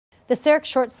the Sarek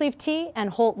short sleeve tee and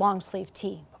Holt long sleeve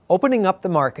tee. Opening up the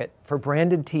market for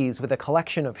branded tees with a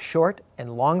collection of short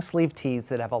and long sleeve tees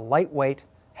that have a lightweight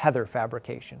heather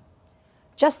fabrication.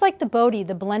 Just like the Bodhi,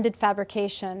 the blended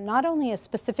fabrication not only is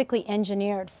specifically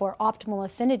engineered for optimal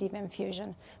affinity of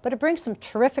infusion, but it brings some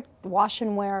terrific wash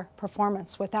and wear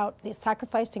performance without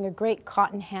sacrificing a great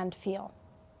cotton hand feel.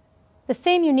 The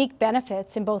same unique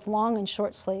benefits in both long and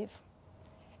short sleeve.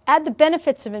 Add the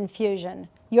benefits of infusion.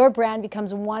 Your brand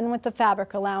becomes one with the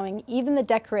fabric, allowing even the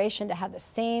decoration to have the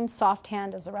same soft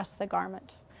hand as the rest of the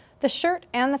garment. The shirt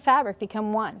and the fabric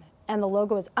become one, and the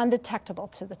logo is undetectable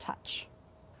to the touch.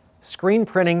 Screen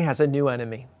printing has a new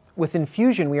enemy. With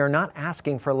infusion, we are not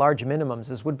asking for large minimums,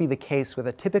 as would be the case with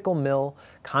a typical mill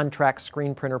contract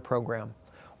screen printer program.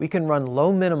 We can run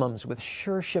low minimums with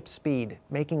sure ship speed,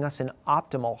 making us an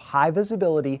optimal, high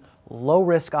visibility, low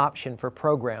risk option for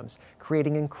programs,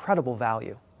 creating incredible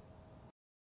value.